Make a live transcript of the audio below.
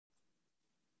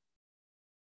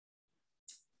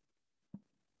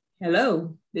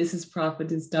Hello, this is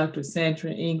Prophetess Dr. Sandra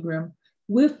Ingram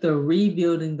with the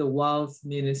Rebuilding the Walls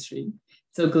Ministry.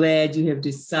 So glad you have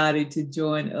decided to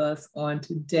join us on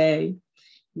today.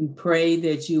 We pray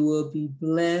that you will be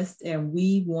blessed, and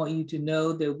we want you to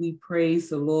know that we praise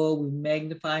the Lord, we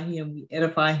magnify him, we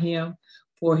edify him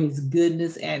for his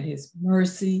goodness and his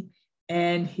mercy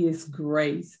and his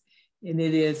grace. And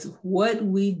it is what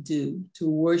we do to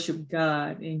worship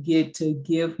God and get to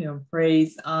give him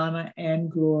praise, honor, and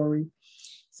glory.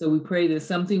 So we pray that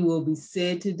something will be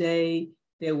said today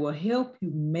that will help you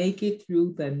make it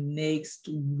through the next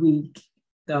week,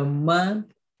 the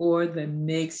month, or the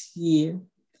next year.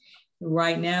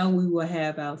 Right now, we will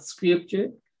have our scripture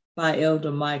by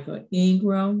Elder Michael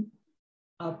Ingram,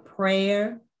 a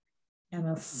prayer, and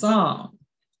a song.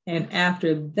 And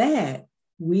after that,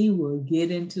 we will get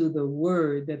into the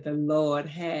word that the Lord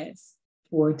has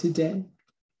for today.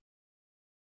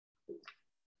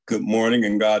 Good morning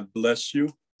and God bless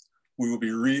you. We will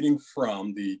be reading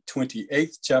from the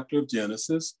 28th chapter of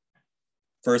Genesis,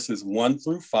 verses 1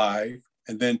 through 5,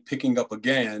 and then picking up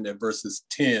again at verses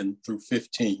 10 through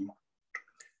 15.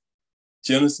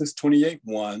 Genesis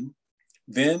 28:1,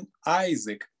 then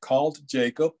Isaac called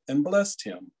Jacob and blessed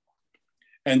him,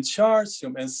 and charged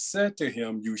him and said to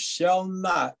him, you shall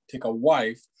not take a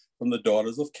wife from the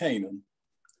daughters of Canaan.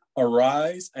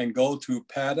 Arise and go to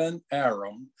Paddan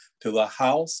Aram, to the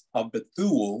house of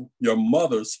Bethuel, your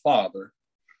mother's father,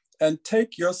 and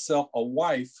take yourself a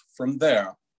wife from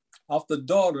there, of the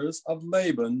daughters of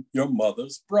Laban, your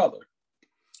mother's brother.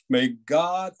 May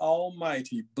God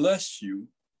Almighty bless you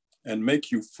and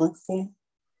make you fruitful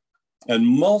and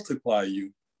multiply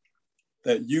you,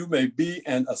 that you may be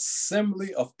an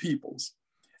assembly of peoples,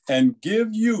 and give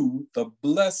you the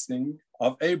blessing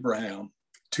of Abraham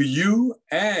to you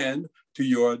and to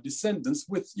your descendants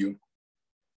with you,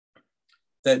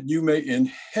 that you may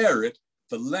inherit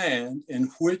the land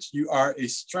in which you are a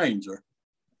stranger,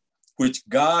 which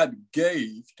God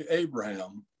gave to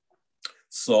Abraham.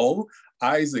 So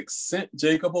Isaac sent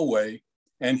Jacob away,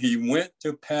 and he went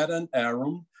to Paddan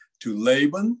Aram to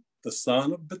Laban, the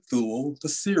son of Bethuel the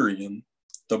Syrian,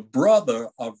 the brother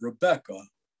of Rebekah,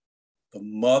 the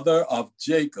mother of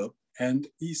Jacob and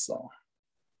Esau.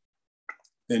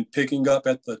 Then picking up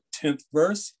at the 10th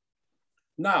verse,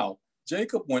 now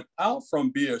Jacob went out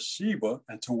from Beersheba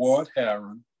and toward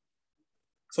Haran.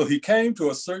 So he came to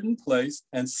a certain place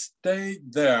and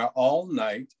stayed there all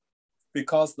night,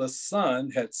 because the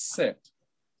sun had set.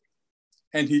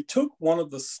 And he took one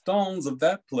of the stones of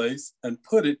that place and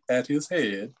put it at his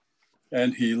head,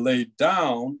 and he lay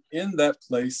down in that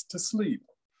place to sleep.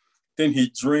 Then he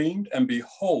dreamed, and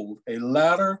behold, a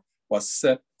ladder was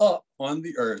set up on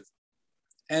the earth,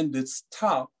 and its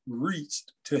top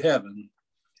reached to heaven.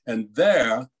 And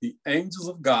there the angels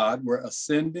of God were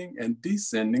ascending and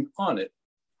descending on it.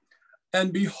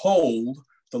 And behold,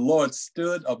 the Lord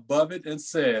stood above it and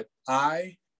said,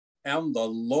 I am the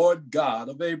Lord God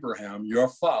of Abraham, your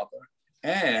father,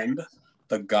 and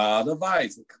the God of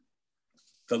Isaac.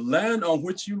 The land on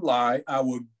which you lie, I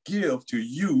will give to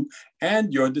you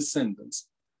and your descendants.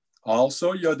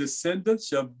 Also, your descendants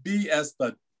shall be as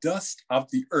the dust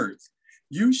of the earth.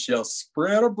 You shall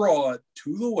spread abroad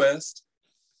to the west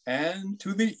and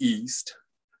to the east,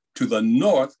 to the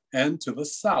north and to the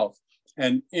south.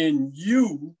 And in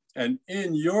you and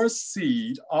in your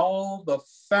seed, all the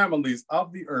families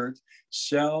of the earth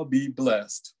shall be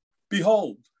blessed.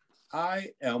 Behold, I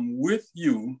am with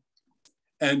you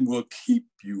and will keep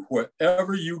you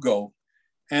wherever you go,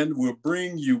 and will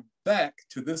bring you back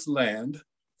to this land,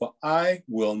 for I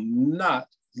will not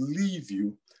leave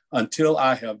you until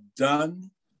I have done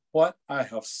what I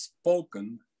have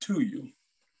spoken to you.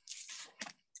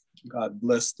 God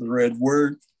bless the read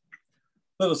word.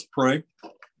 Let us pray.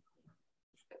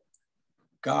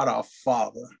 God our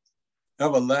Father,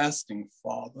 everlasting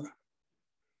Father,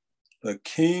 the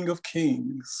King of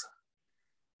Kings,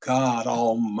 God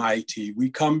Almighty, we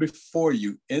come before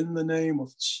you in the name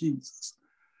of Jesus,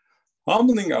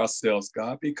 humbling ourselves,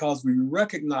 God, because we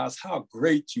recognize how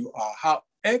great you are, how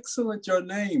excellent your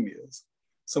name is.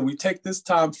 So we take this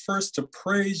time first to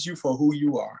praise you for who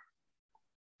you are,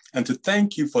 and to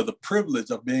thank you for the privilege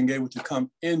of being able to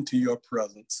come into your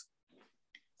presence.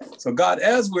 So God,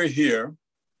 as we're here,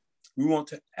 we want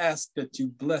to ask that you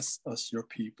bless us, your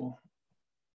people.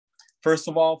 First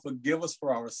of all, forgive us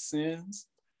for our sins.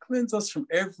 Cleanse us from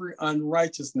every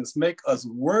unrighteousness. Make us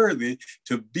worthy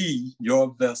to be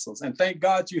your vessels. And thank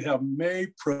God you have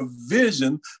made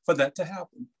provision for that to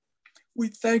happen. We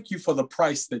thank you for the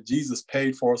price that Jesus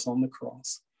paid for us on the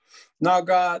cross. Now,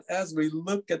 God, as we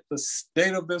look at the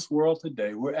state of this world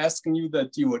today, we're asking you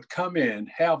that you would come in,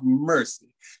 have mercy.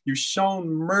 You've shown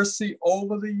mercy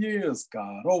over the years,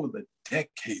 God, over the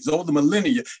decades, over the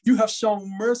millennia. You have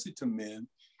shown mercy to men.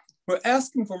 We're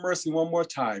asking for mercy one more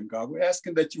time, God. We're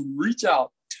asking that you reach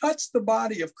out, touch the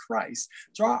body of Christ,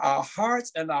 draw our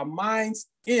hearts and our minds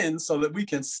in so that we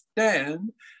can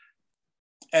stand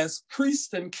as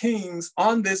priests and kings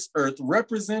on this earth,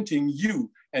 representing you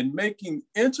and making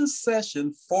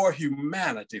intercession for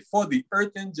humanity, for the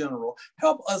earth in general.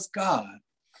 Help us, God.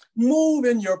 Move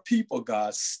in your people,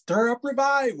 God. Stir up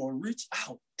revival. Reach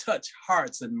out, touch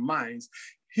hearts and minds.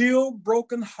 Heal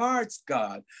broken hearts,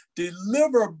 God.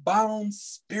 Deliver bound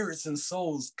spirits and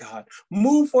souls, God.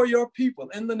 Move for your people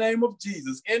in the name of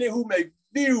Jesus. Any who may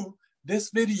view this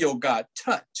video, God,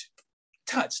 touch.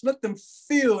 Let them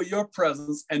feel your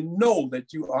presence and know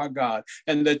that you are God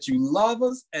and that you love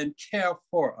us and care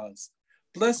for us.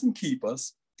 Bless and keep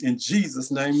us. In Jesus'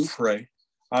 name we pray.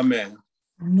 Amen.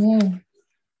 Amen.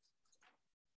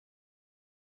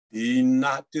 Be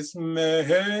not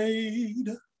dismayed,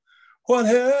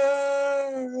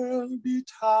 whatever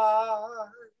betide,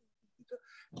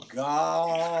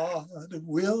 God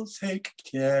will take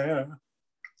care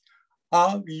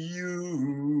of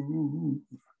you.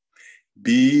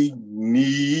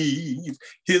 Beneath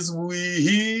his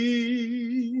wings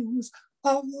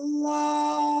of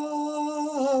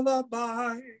love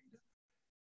abide,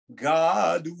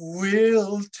 God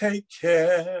will take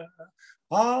care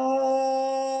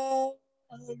of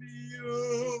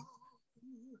you.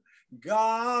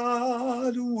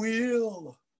 God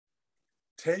will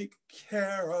take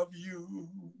care of you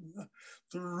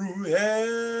through every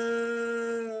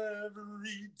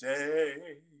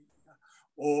day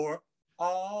or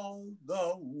all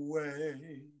the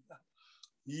way.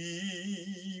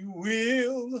 He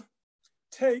will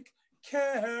take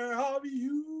care of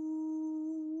you.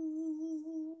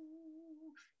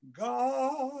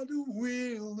 God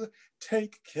will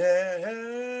take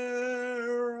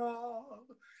care of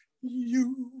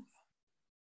you.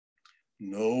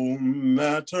 No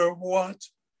matter what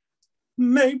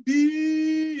may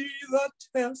be the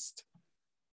test,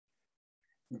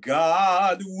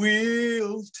 God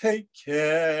will take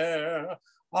care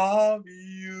of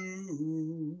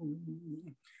you.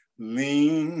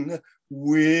 Lean,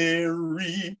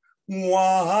 weary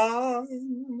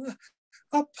one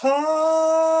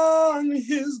upon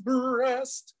his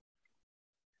breast.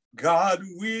 God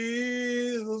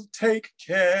will take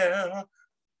care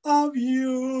of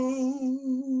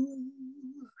you.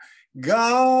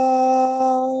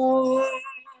 God will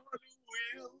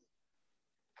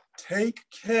take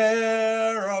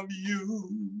care of you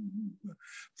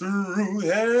through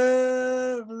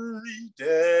every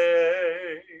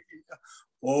day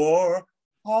or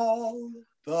all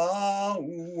the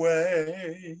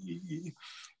way.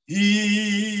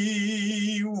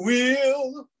 He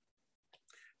will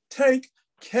take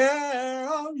care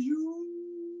of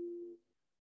you.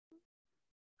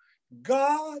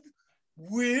 God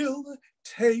will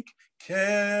take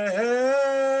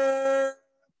care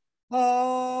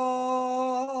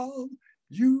of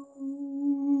you.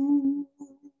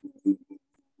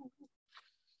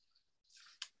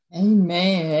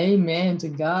 Amen. Amen. To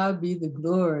God be the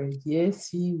glory. Yes,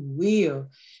 he will.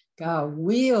 God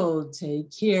will take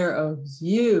care of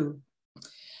you.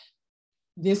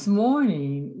 This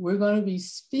morning, we're going to be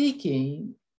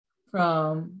speaking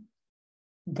from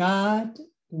God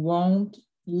Won't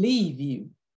Leave You.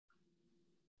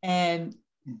 And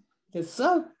the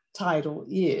subtitle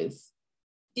is,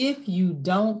 If You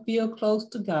Don't Feel Close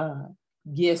to God,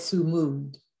 Guess Who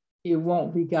Moved? It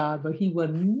won't be God, but he will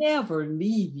never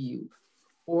leave you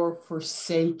or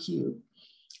forsake you.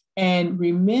 And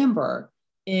remember,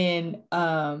 in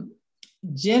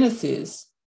Genesis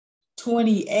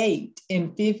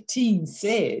 28:15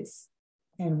 says,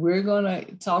 and we're going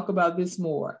to talk about this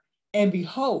more, and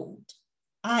behold,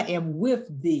 I am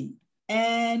with thee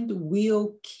and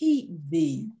will keep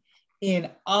thee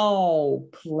in all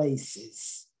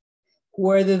places,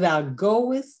 whither thou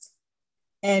goest,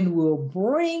 and will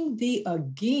bring thee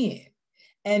again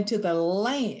into the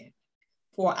land,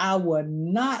 for I will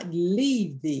not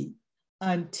leave thee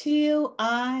until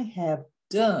I have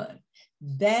done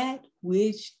that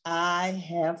which I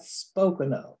have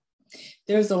spoken of.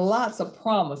 There's lots of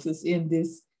promises in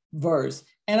this verse.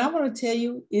 And I want to tell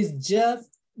you, it's just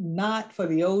not for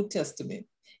the Old Testament.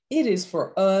 It is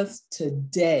for us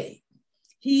today.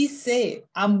 He said,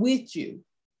 I'm with you.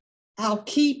 I'll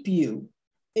keep you.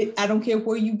 I don't care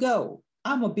where you go.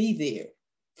 I'm going to be there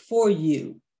for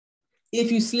you.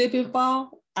 If you slip and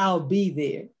fall, I'll be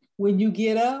there. When you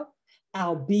get up,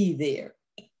 I'll be there.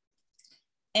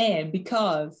 And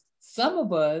because some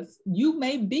of us, you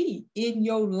may be in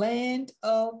your land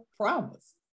of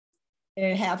promise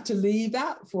and have to leave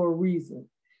out for a reason.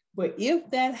 But if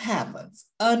that happens,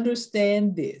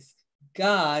 understand this: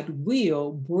 God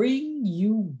will bring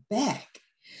you back,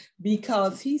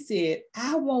 because he said,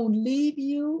 I won't leave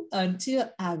you until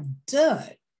I've done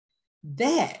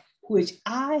that which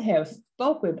I have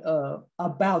spoken of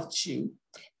about you,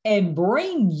 and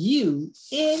bring you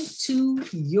into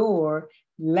your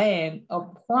land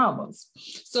of promise.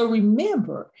 So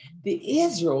remember, the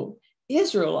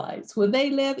Israelites, when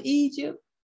they left Egypt,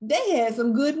 they had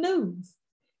some good news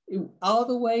all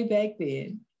the way back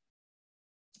then.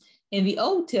 In the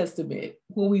Old Testament,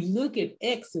 when we look at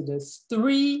Exodus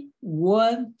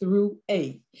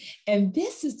 3:1-8, and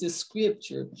this is the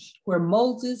scripture where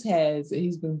Moses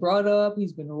he's been brought up,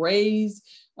 he's been raised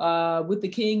with the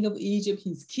king of Egypt,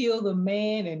 he's killed a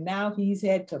man, and now he's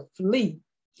had to flee.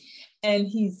 And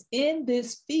he's in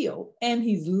this field, and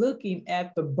he's looking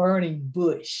at the burning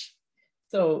bush.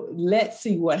 So let's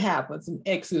see what happens in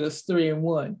Exodus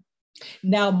 3:1.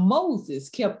 Now Moses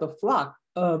kept the flock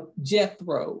of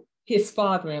Jethro, his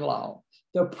father-in-law,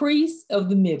 the priest of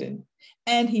the Midian,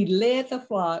 and he led the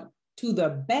flock to the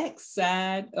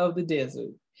backside of the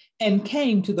desert and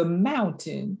came to the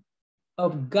mountain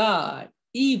of God,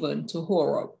 even to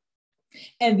Horeb.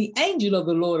 And the angel of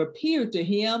the Lord appeared to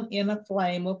him in a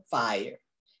flame of fire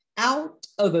out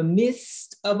of the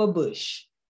midst of a bush,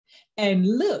 and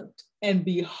looked, and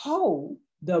behold,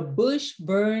 the bush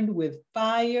burned with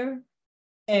fire,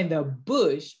 and the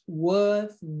bush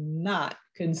was not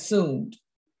consumed.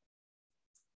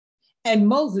 And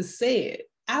Moses said,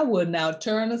 I will now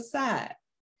turn aside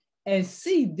and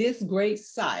see this great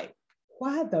sight,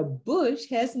 why the bush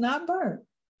has not burned.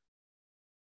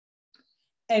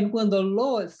 And when the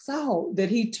Lord saw that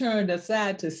he turned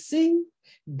aside to see,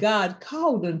 God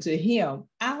called unto him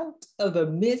out of the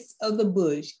midst of the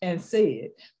bush and said,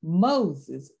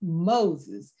 Moses,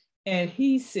 Moses. And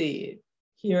he said,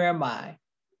 Here am I.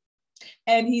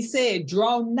 And he said,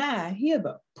 Draw nigh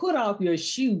hither, put off your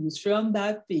shoes from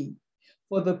thy feet,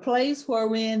 for the place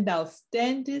wherein thou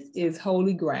standest is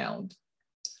holy ground.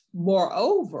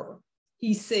 Moreover,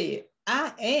 he said,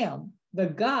 I am the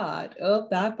God of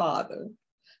thy father.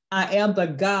 I am the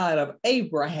God of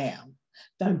Abraham,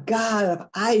 the God of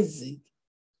Isaac,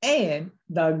 and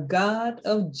the God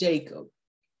of Jacob.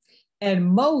 And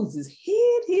Moses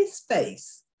hid his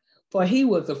face, for he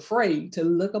was afraid to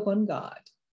look upon God.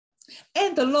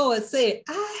 And the Lord said,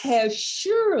 I have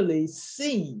surely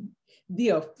seen the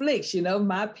affliction of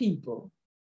my people,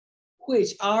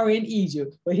 which are in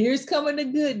Egypt. But here's coming the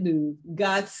good news.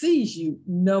 God sees you,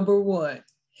 number one.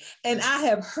 And I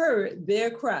have heard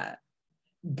their cry.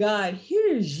 God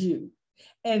hears you.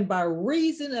 And by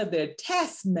reason of their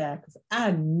taskmasters,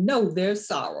 I know their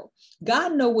sorrow.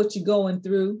 God knows what you're going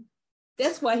through.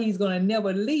 That's why he's going to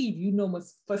never leave you, nor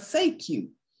must forsake you.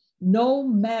 No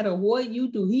matter what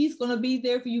you do, he's going to be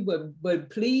there for you,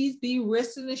 but please be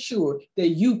resting assured that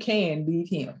you can leave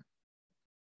him.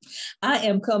 I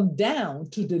am come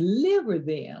down to deliver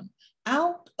them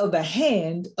out of the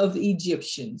hand of the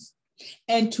Egyptians,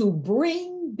 and to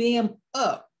bring them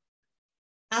up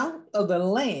out of the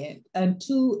land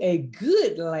unto a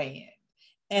good land,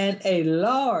 and a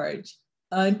large,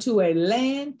 unto a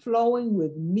land flowing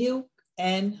with milk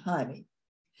and honey,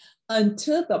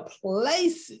 unto the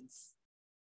places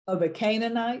of the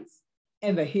Canaanites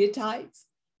and the Hittites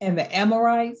and the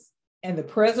Amorites and the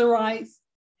Perizzites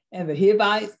and the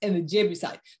Hivites and the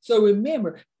Jebusites. So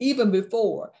remember, even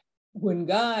before, when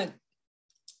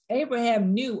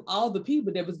Abraham knew all the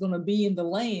people that was going to be in the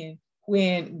land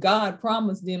when God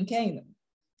promised them Canaan.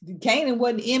 Canaan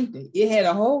wasn't empty. It had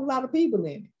a whole lot of people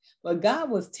in it. But God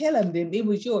was telling them it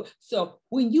was yours. So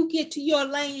when you get to your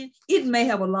land, it may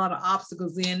have a lot of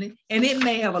obstacles in it, and it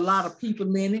may have a lot of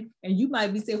people in it. And you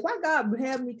might be saying, why God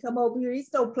have me come over here?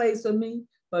 It's no place for me.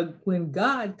 But when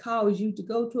God calls you to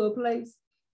go to a place,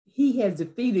 he has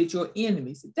defeated your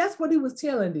enemies. That's what he was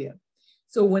telling them.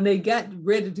 So when they got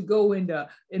ready to go in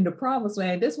the promised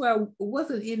land, that's why it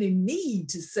wasn't any need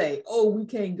to say, oh, we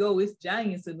can't go, it's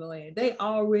giants in the land. They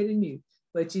already knew.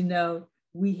 But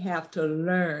we have to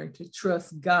learn to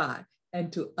trust God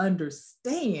and to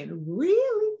understand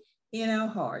really in our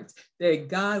hearts that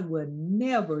God will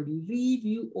never leave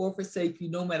you or forsake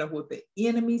you, no matter what the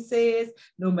enemy says,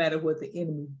 no matter what the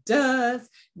enemy does,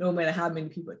 no matter how many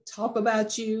people talk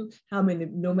about you,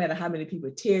 no matter how many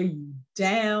people tear you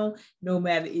down, no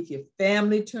matter if your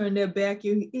family turn their back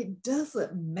on you, it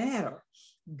doesn't matter.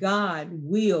 God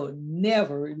will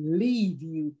never leave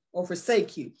you or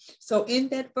forsake you. So in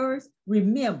that verse,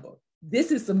 remember,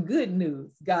 this is some good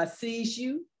news. God sees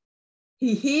you,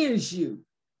 he hears you,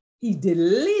 he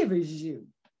delivers you,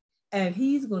 and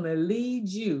he's going to lead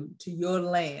you to your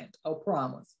land of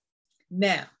promise.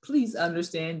 Now, please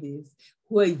understand this.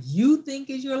 What you think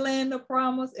is your land of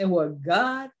promise and what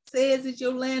God says is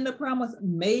your land of promise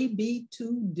may be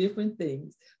two different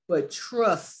things, but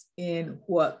trust in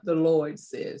what the Lord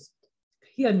says.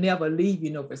 He'll never leave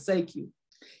you nor forsake you.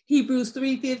 Hebrews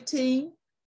 3:15.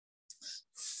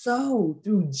 So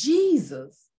through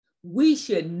Jesus, we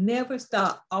should never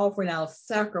stop offering our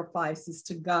sacrifices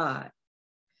to God.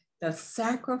 The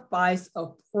sacrifice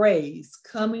of praise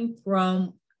coming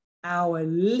from our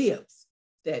lips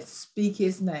that speak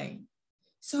his name.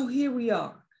 So here we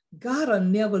are. God will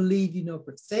never leave you nor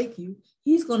forsake you.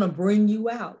 He's going to bring you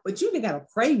out, but you got to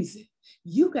praise him.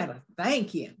 You got to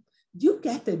thank him. You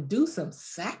got to do some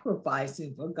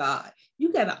sacrificing for God.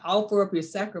 You got to offer up your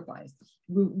sacrifice.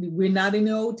 We're not in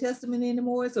the Old Testament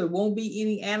anymore, so it won't be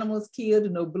any animals killed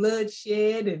and no blood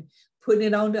shed and putting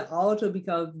it on the altar,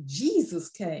 because Jesus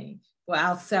came for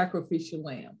our sacrificial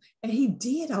lamb. And he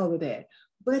did all of that.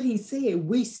 But he said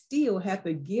we still have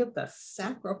to give the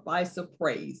sacrifice of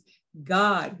praise.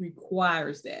 God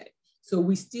requires that. So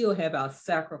we still have our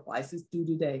sacrifices due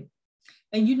today.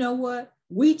 And you know what?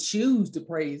 We choose to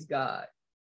praise God,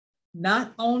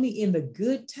 not only in the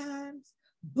good times,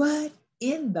 but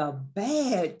in the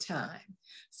bad time.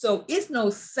 So it's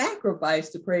no sacrifice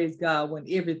to praise God when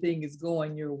everything is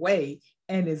going your way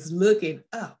and it's looking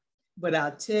up. But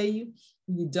I'll tell you,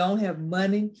 you don't have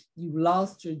money, you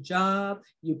lost your job,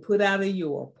 you put out of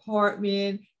your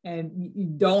apartment, and you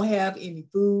don't have any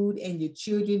food, and your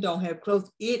children don't have clothes.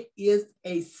 It is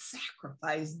a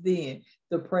sacrifice then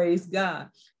to praise God.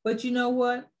 But you know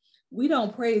what? We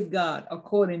don't praise God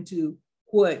according to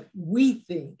what we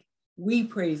think. We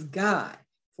praise God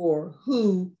for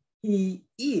who he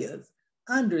is,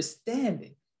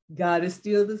 understanding God is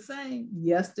still the same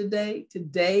yesterday,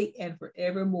 today, and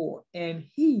forevermore. And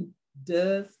he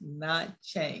does not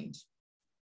change.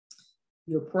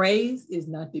 Your praise is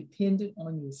not dependent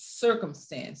on your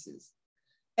circumstances.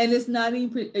 And it's not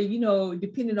even,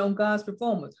 dependent on God's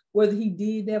performance, whether he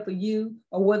did that for you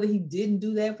or whether he didn't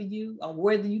do that for you, or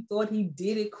whether you thought he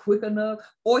did it quick enough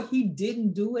or he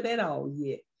didn't do it at all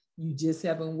yet. You just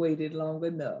haven't waited long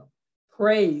enough.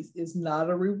 Praise is not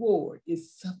a reward.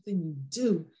 It's something you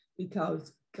do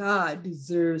because God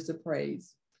deserves the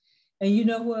praise. And you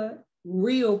know what?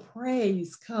 Real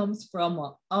praise comes from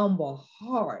an humble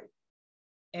heart,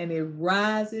 and it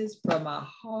rises from our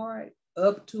heart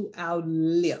up to our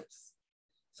lips,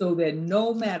 so that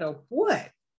no matter what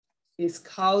is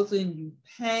causing you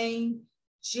pain,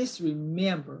 just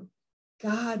remember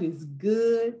God is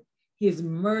good, his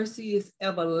mercy is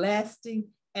everlasting,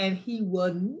 and he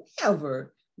will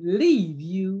never leave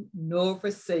you nor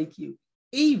forsake you,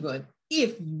 even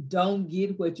if you don't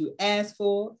get what you asked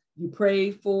for, you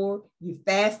prayed for, you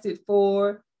fasted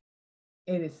for,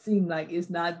 and it seemed like it's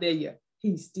not there yet.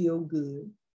 He's still good.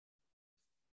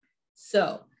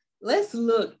 So let's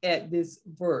look at this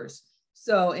verse.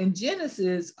 So in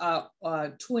Genesis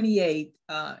 28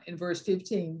 in verse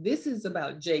 15, this is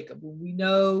about Jacob. We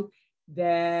know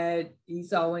that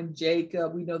Esau and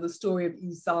Jacob, we know the story of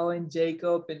Esau and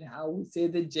Jacob and how we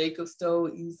said that Jacob stole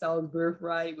Esau's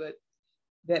birthright, but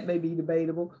that may be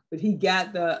debatable. But he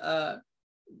got the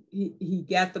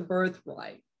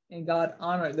birthright, and God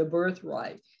honored the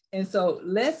birthright. And so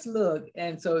let's look.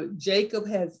 And so Jacob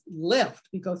has left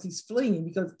because he's fleeing,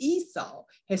 because Esau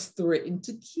has threatened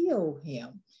to kill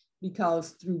him,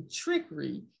 because through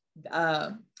trickery,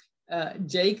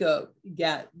 Jacob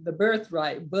got the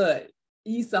birthright, but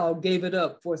Esau gave it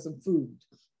up for some food.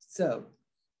 So,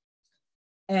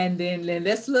 and then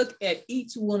let's look at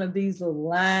each one of these little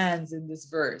lines in this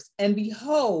verse. And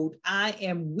behold, I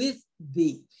am with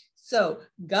thee. So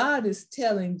God is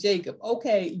telling Jacob,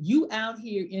 okay, you out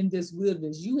here in this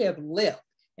wilderness, you have left,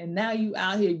 and now you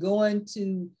out here going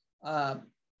to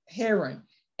Haran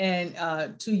and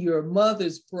to your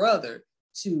mother's brother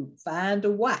to find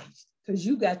a wife, because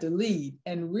you got to leave.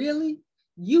 And really,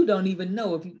 you don't even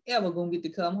know if you ever gonna get to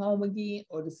come home again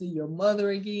or to see your mother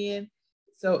again,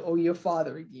 or your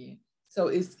father again. So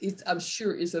it's I'm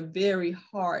sure it's a very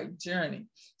hard journey.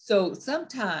 So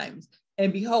sometimes,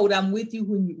 and behold, I'm with you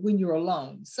when you're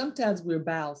alone. Sometimes we're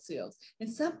by ourselves,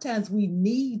 and sometimes we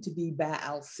need to be by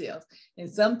ourselves. And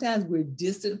sometimes we're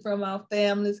distant from our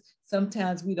families.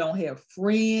 Sometimes we don't have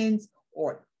friends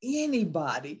or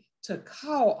anybody to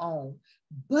call on.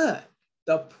 But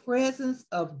the presence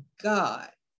of God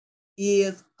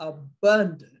is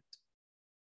abundant.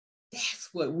 That's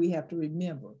what we have to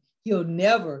remember. He'll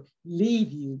never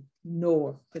leave you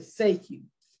nor forsake you.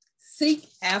 Seek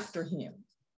after him.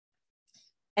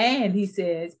 And he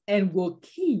says, and will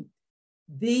keep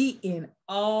thee in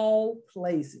all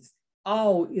places.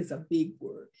 All is a big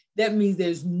word. That means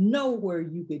there's nowhere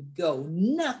you could go,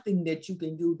 nothing that you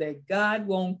can do that God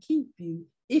won't keep you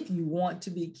if you want to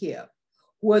be kept.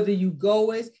 Whether you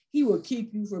go as, he will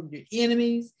keep you from your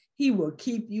enemies. He will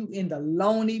keep you in the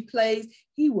lonely place.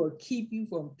 He will keep you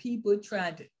from people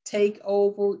trying to take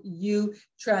over you,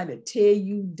 trying to tear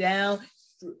you down,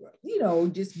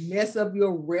 just mess up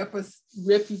your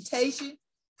reputation.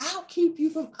 I'll keep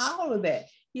you from all of that.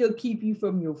 He'll keep you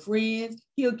from your friends.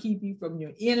 He'll keep you from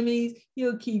your enemies.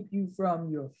 He'll keep you from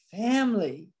your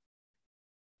family.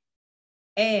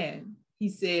 And he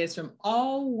says, from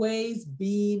always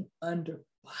being under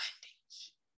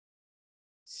bondage.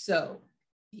 So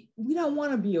we don't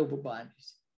want to be over bondage.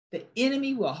 The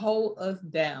enemy will hold us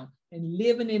down and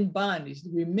living in bondage.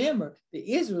 Remember,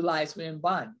 the Israelites were in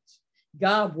bondage.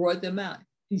 God brought them out.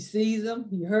 He sees them.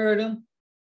 He heard them.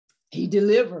 He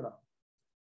delivered them.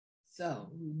 So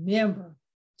remember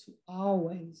to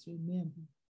always remember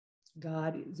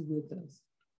God is with us.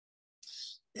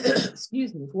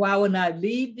 Excuse me. For I will not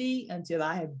leave thee until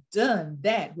I have done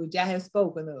that which I have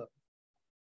spoken of.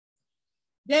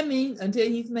 That means until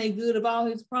he's made good of all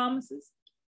his promises,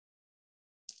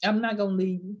 I'm not going to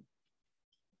leave you.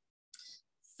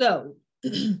 So,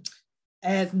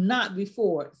 as not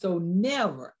before, so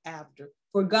never after.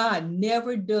 For God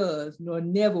never does, nor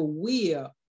never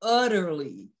will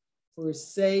utterly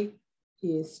forsake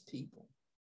his people.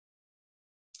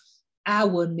 I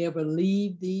will never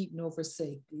leave thee nor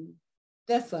forsake thee.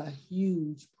 That's a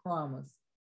huge promise.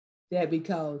 That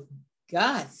because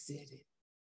God said it,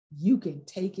 you can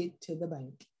take it to the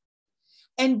bank.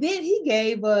 And then he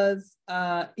gave us,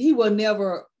 he will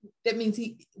never, that means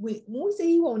when we say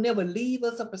he will never leave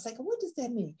us or forsake us, what does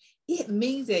that mean? It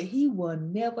means that he will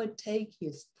never take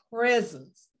his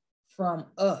presence from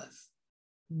us,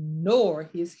 nor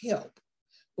his help.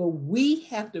 But we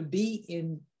have to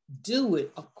do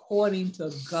it according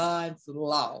to God's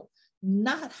law,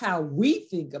 not how we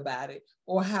think about it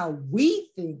or how we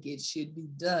think it should be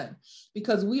done,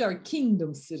 because we are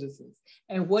kingdom citizens.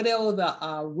 And whatever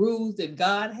the rules that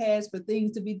God has for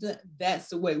things to be done, that's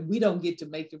the way. We don't get to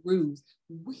make the rules.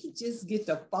 We just get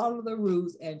to follow the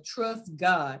rules and trust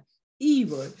God,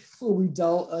 even when we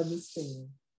don't understand.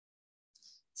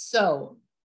 So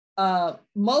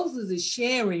Moses is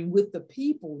sharing with the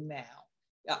people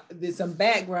now. There's some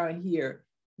background here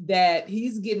that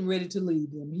he's getting ready to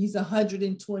leave them. He's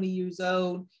 120 years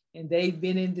old and they've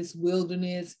been in this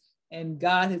wilderness, and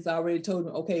God has already told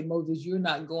him, okay, Moses, you're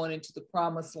not going into the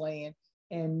promised land.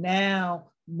 And now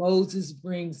Moses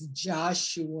brings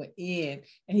Joshua in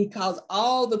and he calls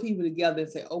all the people together and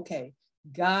say, okay,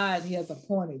 God has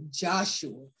appointed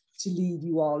Joshua to lead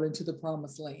you all into the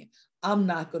promised land. I'm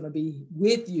not going to be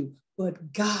with you,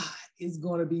 but God is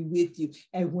going to be with you.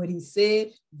 And when he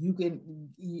said you can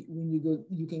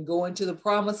go into the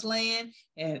promised land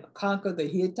and conquer the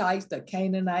Hittites, the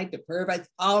Canaanites, the Perizzites,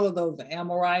 all of those, the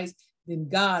Amorites, then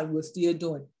God was still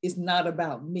doing it. It's not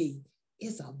about me.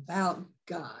 It's about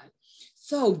God.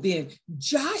 So then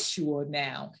Joshua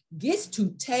now gets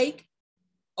to take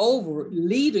over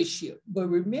leadership. But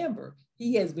remember,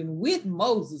 he has been with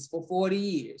Moses for 40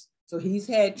 years. So he's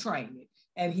had training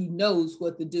and he knows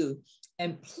what to do.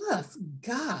 And plus,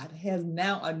 God has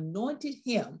now anointed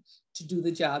him to do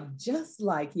the job just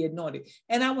like he anointed.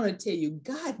 And I want to tell you,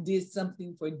 God did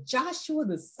something for Joshua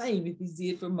the same as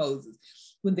he did for Moses.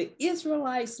 When the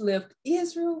Israelites left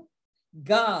Israel,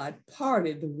 God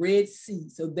parted the Red Sea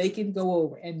so they can go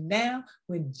over. And now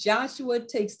when Joshua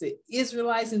takes the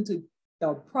Israelites into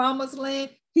the promised land,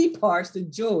 he parts the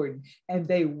Jordan and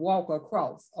they walk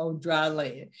across on dry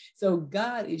land. So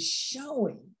God is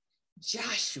showing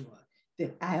Joshua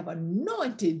that I have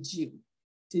anointed you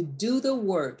to do the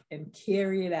work and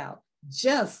carry it out,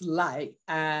 just like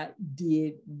I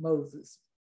did Moses.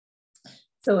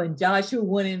 So in Joshua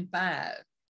 1:5,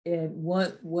 and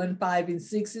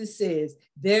 1:5-6, it says,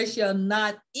 there shall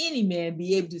not any man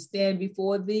be able to stand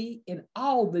before thee in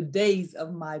all the days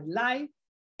of my life,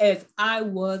 as I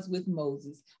was with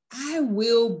Moses. I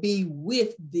will be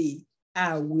with thee.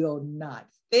 I will not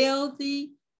fail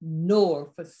thee,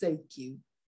 nor forsake you.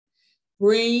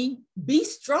 Be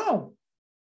strong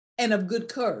and of good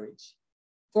courage,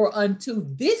 for unto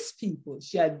this people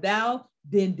shalt thou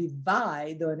then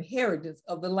divide the inheritance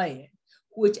of the land,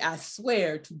 which I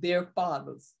swear to their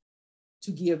fathers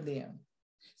to give them.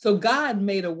 So God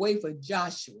made a way for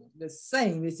Joshua, the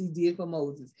same as he did for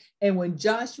Moses. And when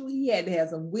Joshua, he had to have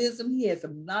some wisdom, he had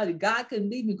some knowledge. God couldn't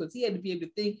leave him because he had to be able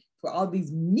to think for all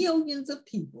these millions of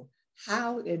people,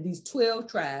 how, and these 12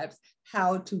 tribes,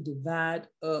 how to divide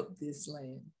up this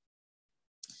land.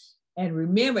 And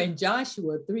remember in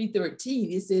Joshua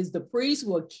 3:13, it says the priest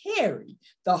will carry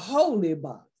the holy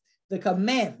box, the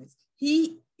commandments.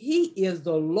 He is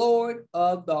the Lord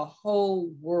of the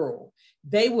whole world.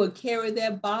 They will carry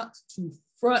that box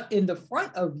in the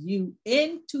front of you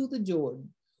into the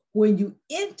Jordan. When you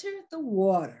enter the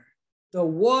water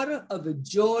of the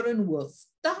Jordan will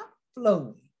stop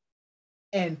flowing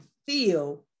and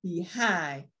fill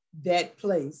behind that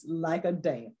place like a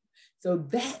dam. So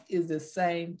that is the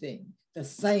same thing, the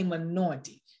same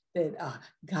anointing that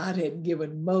God had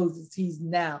given Moses, he's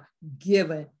now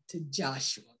given to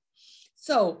Joshua.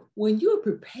 So when you're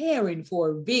preparing for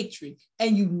a victory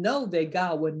and you know that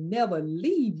God will never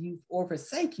leave you or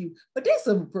forsake you, but there's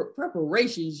some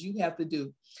preparations you have to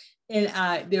do.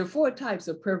 And there are 4 types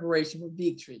of preparation for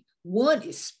victory. One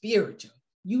is spiritual.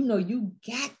 You know, you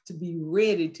got to be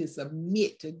ready to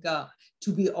submit to God,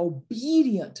 to be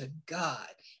obedient to God,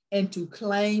 and to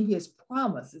claim his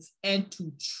promises and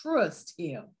to trust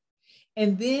him.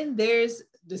 And then there's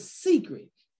the secret.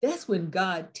 That's when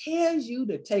God tells you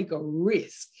to take a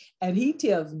risk, and he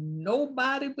tells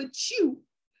nobody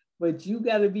but you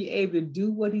got to be able to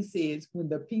do what he says. When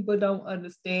the people don't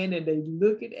understand and they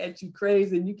looking at you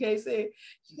crazy, and you can say,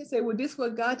 well, this is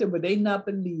what God did, but they not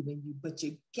believing you. But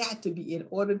you got to be, in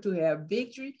order to have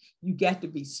victory, you got to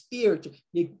be spiritual.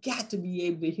 You got to be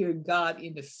able to hear God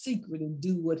in the secret and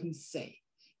do what he say,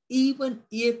 even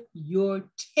if you're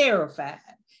terrified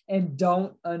and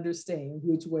don't understand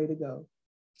which way to go.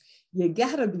 You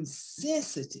got to be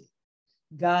sensitive.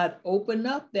 God opened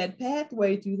up that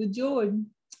pathway through the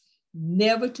Jordan,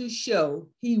 never to show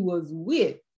he was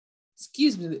with,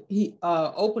 he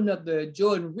opened up the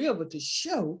Jordan River to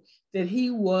show that he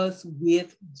was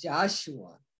with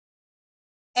Joshua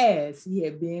as he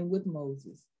had been with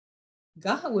Moses.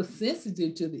 God was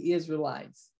sensitive to the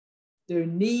Israelites, their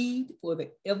need for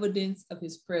the evidence of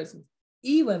his presence,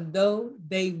 even though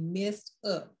they messed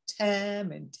up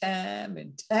time and time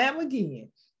and time again.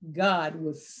 God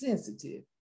was sensitive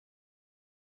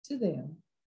to them.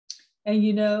 And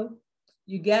you know,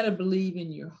 you got to believe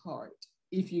in your heart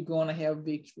if you're going to have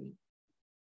victory.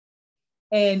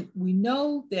 And we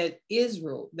know that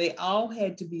Israel, they all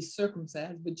had to be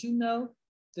circumcised, but you know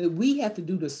that we have to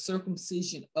do the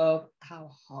circumcision of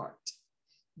our heart.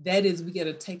 That is, we got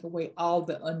to take away all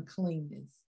the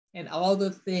uncleanness and all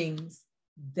the things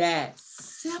that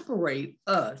separate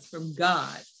us from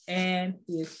God and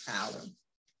his power.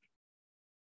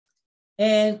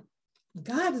 And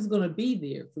God is going to be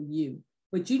there for you.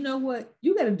 But you know what?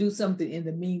 You got to do something in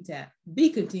the meantime. Be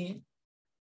content.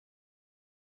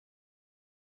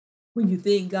 When you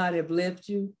think God has left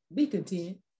you, be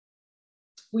content.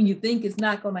 When you think it's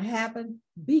not going to happen,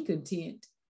 be content.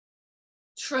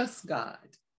 Trust God.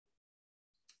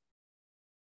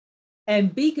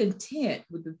 And be content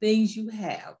with the things you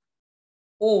have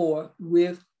or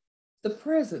with the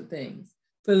present things.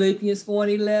 Philippians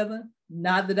 4:11,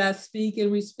 not that I speak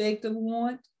in respect of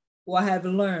want, for I have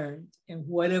learned in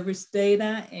whatever state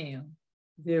I am,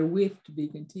 therewith to be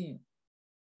content.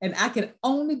 And I can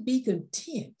only be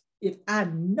content if I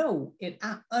know and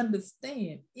I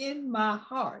understand in my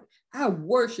heart. I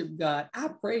worship God, I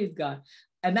praise God,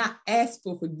 and I ask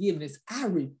for forgiveness. I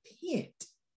repent.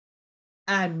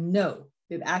 I know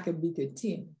that I can be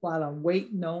content while I'm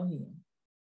waiting on him.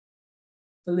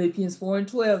 Philippians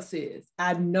 4:12 says,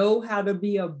 I know how to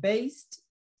be abased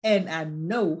and I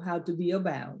know how to be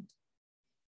abound.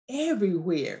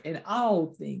 Everywhere in all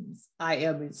things, I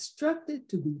am instructed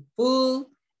to be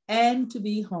full and to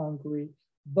be hungry,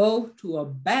 both to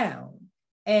abound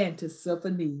and to suffer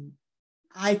need.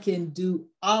 I can do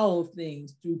all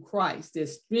things through Christ that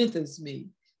strengthens me,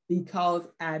 because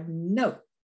I know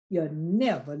you'll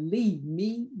never leave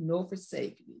me nor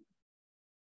forsake me.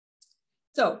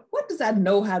 So what does I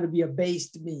know how to be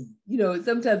abased mean? You know,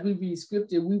 sometimes we read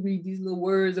scripture, we read these little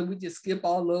words and we just skip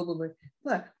all over them.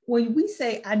 But when we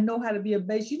say, I know how to be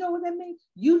abased, you know what that means?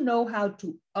 You know how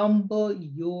to humble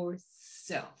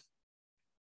yourself,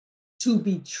 to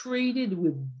be treated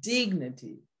with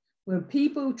dignity. When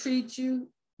people treat you,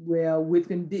 well, with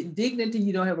dignity,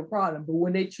 you don't have a problem. But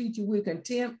when they treat you with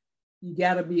contempt, you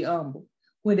gotta be humble.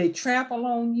 When they trample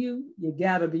on you, you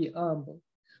gotta be humble.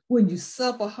 When you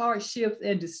suffer hardships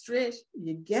and distress,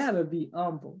 you gotta be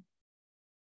humble.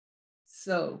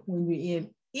 So when you're in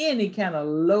any kind of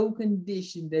low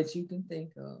condition that you can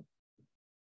think of,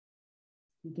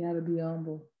 You got to be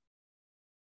humble.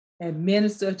 And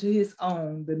minister to his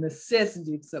own, the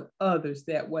necessities of others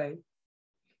that way.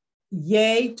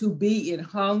 Yea, to be in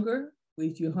hunger.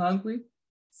 If you're hungry,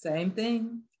 same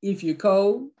thing. If you're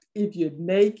cold, if you're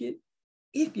naked,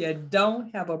 if you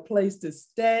don't have a place to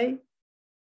stay,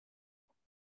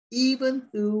 even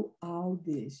through all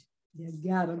this, you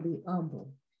gotta be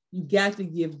humble. You got to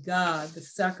give God the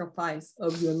sacrifice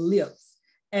of your lips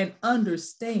and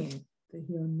understand that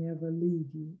he'll never leave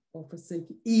you or forsake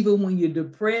you. Even when you're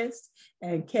depressed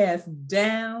and cast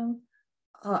down,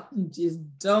 you just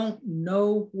don't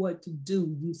know what to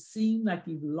do. You seem like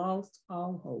you've lost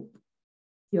all hope.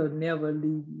 He'll never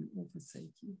leave you or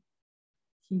forsake you.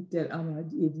 Keep that.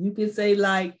 If you can say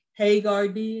like Hagar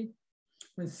did,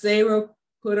 when Sarah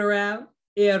put her out,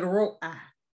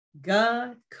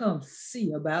 God, come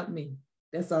see about me.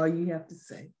 That's all you have to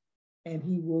say. And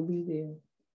he will be there.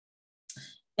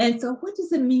 And so what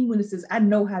does it mean when it says, I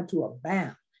know how to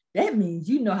abound? That means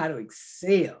you know how to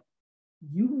excel.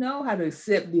 You know how to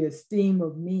accept the esteem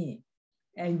of men.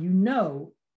 And you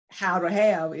know how to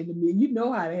have in the middle. You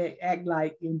know how to act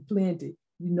like in plenty.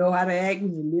 You know how to act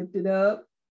when you lift it up.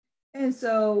 And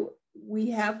so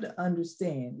we have to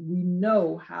understand, we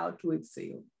know how to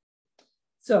excel.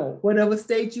 So whatever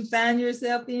state you find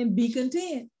yourself in, be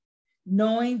content,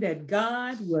 knowing that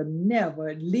God will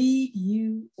never leave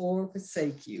you or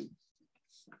forsake you.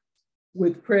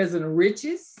 With present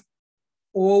riches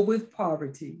or with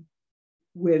poverty,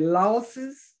 with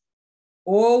losses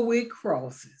or with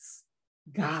crosses,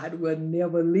 God will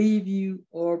never leave you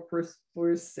or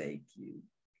forsake you.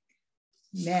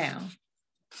 Now,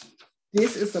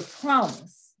 this is a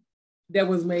promise that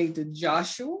was made to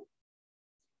Joshua.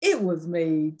 It was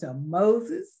made to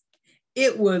Moses.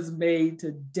 It was made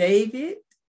to David.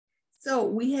 So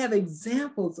we have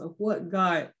examples of what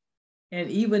God, and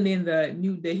even in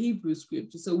the Hebrew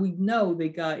scripture, so we know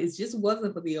that God, it just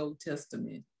wasn't for the Old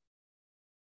Testament.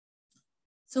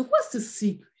 So what's the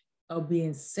secret of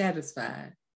being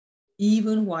satisfied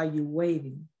even while you're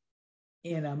waiting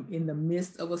in the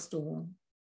midst of a storm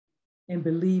and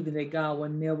believing that God will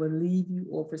never leave you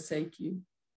or forsake you?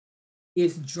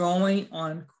 It's drawing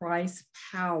on Christ's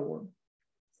power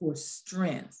for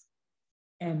strength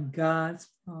and God's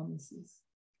promises.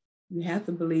 You have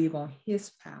to believe on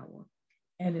his power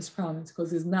and his promise,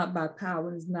 because it's not by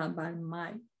power, it's not by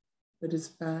might, but it's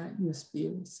by your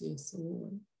spirit, says the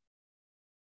Lord.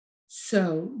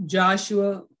 So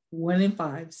Joshua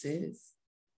 1:5 says,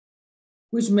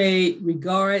 which may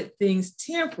regard things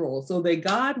temporal, so that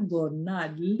God will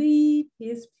not leave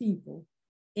his people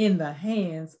in the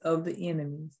hands of the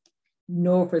enemies,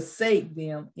 nor forsake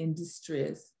them in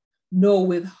distress, nor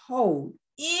withhold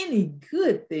any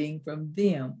good thing from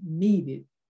them needed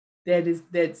that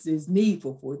is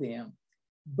needful for them.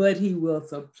 But he will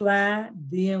supply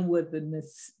them with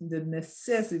the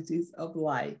necessities of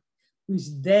life, which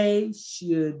they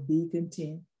should be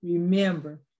content.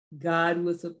 Remember, God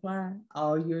will supply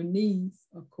all your needs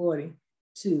according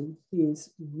to his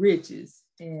riches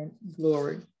and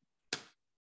glory.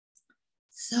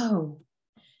 So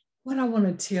what I want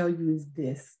to tell you is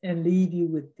this, and leave you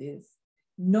with this.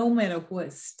 No matter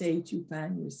what state you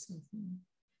find yourself in,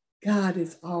 God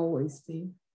is always there.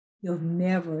 He'll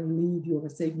never leave you or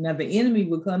forsake you. Now the enemy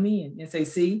will come in and say,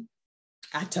 see,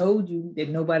 I told you that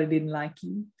nobody didn't like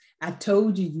you. I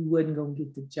told you you wasn't going to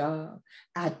get the job.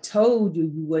 I told you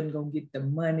you wasn't going to get the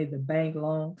money, the bank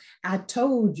loan. I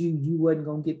told you you wasn't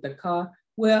going to get the car.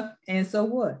 Well, and so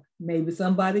what? Maybe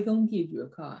somebody going to give you a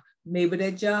car. Maybe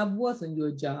that job wasn't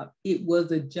your job. It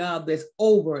was a job that's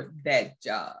over that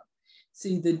job.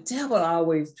 See, the devil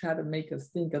always try to make us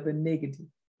think of the negative,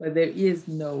 but there is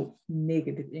no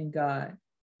negative in God.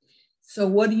 So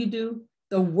what do?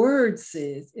 The word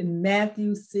says in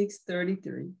Matthew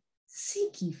 6:33,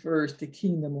 seek ye first the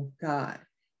kingdom of God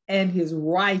and his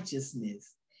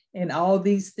righteousness, and all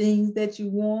these things that you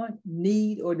want,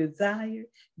 need, or desire,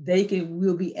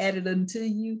 will be added unto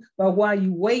you. But while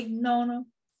you waiting on them,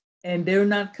 and they're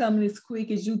not coming as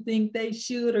quick as you think they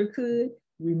should or could,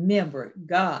 remember,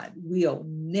 God will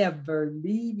never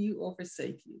leave you or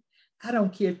forsake you. I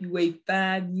don't care if you wait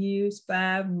 5 years,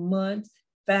 5 months,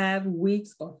 5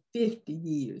 weeks, or 50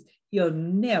 years. He'll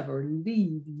never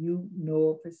leave you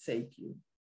nor forsake you.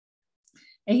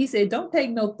 And he said, don't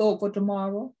take no thought for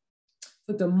tomorrow,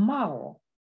 for tomorrow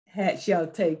shall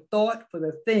take thought for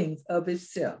the things of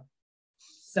itself.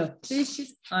 Sufficient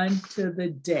unto the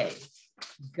day.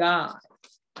 God.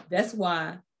 That's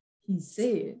why he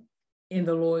said in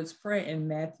the Lord's Prayer in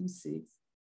Matthew 6,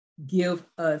 give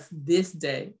us this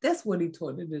day. That's what he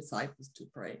taught the disciples to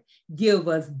pray. Give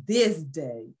us this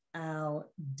day our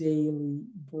daily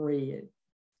bread.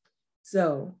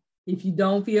 So if you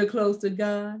don't feel close to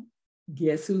God,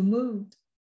 guess who moved?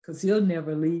 Because he'll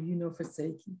never leave you nor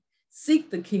forsake you. Seek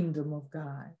the kingdom of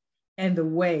God and the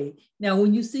way. Now,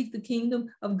 when you seek the kingdom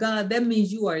of God, that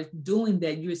means you are doing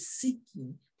that. You're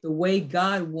seeking the way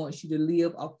God wants you to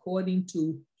live according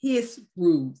to his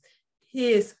rules,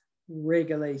 his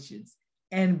regulations,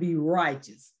 and be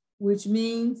righteous, which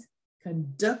means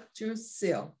conduct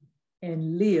yourself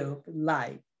and live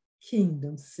like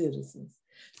kingdom citizens.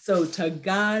 So to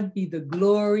God be the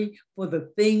glory for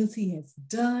the things he has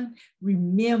done.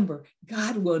 Remember,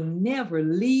 God will never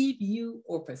leave you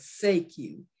or forsake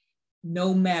you,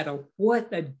 no matter what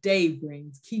the day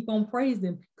brings. Keep on praising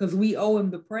him because we owe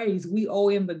him the praise. We owe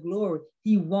him the glory.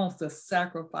 He wants the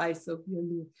sacrifice of your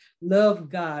life. Love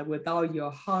God with all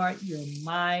your heart, your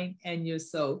mind, and your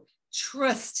soul.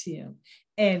 Trust him,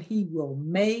 and he will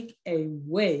make a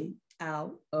way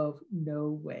out of no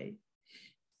way.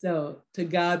 So to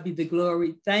God be the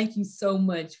glory. Thank you so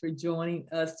much for joining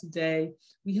us today.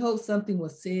 We hope something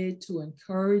was said to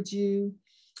encourage you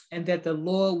and that the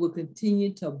Lord will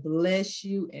continue to bless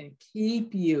you and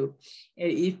keep you. And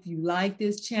if you like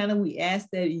this channel, we ask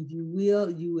that if you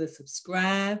will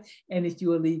subscribe. And if you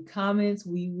will leave comments,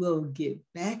 we will get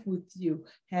back with you.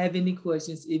 Have any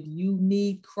questions? If you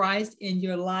need Christ in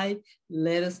your life,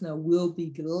 let us know. We'll be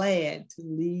glad to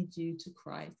lead you to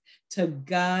Christ. To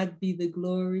God be the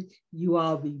glory. You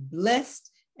all be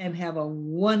blessed and have a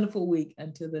wonderful week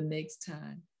until the next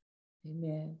time.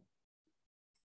 Amen.